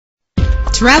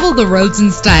Travel the roads in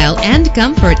style and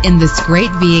comfort in this great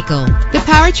vehicle. The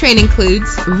powertrain includes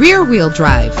rear-wheel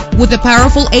drive With a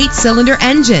powerful 8-cylinder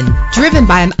engine driven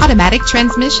by an automatic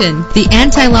transmission. The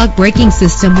anti-lock braking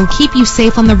system will keep you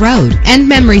safe on the road, and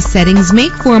memory settings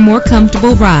make for a more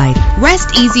comfortable ride.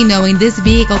 Rest easy knowing this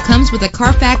vehicle comes with a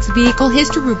Carfax Vehicle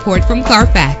History Report from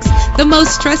Carfax, the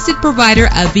most trusted provider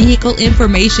of vehicle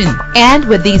information. And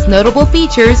with these notable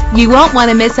features, you won't want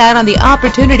to miss out on the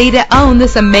opportunity to own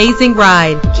this amazing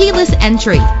ride. Keyless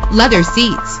entry, leather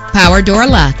seats, Power door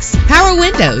locks, power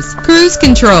windows, cruise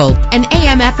control, an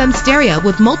AM/FM stereo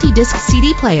with multi-disc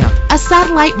CD player, a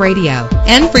satellite radio.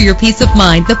 and for your peace of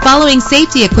mind, the following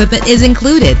safety equipment is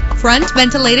included: front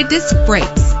ventilated disc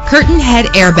brakes, curtain head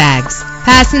airbags,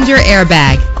 passenger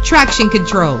airbag, Traction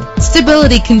control,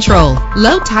 stability control.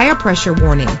 low tire pressure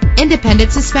warning,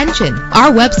 independent suspension.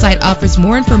 Our website offers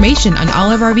more information on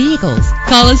all of our vehicles.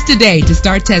 Call us today to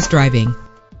start test driving.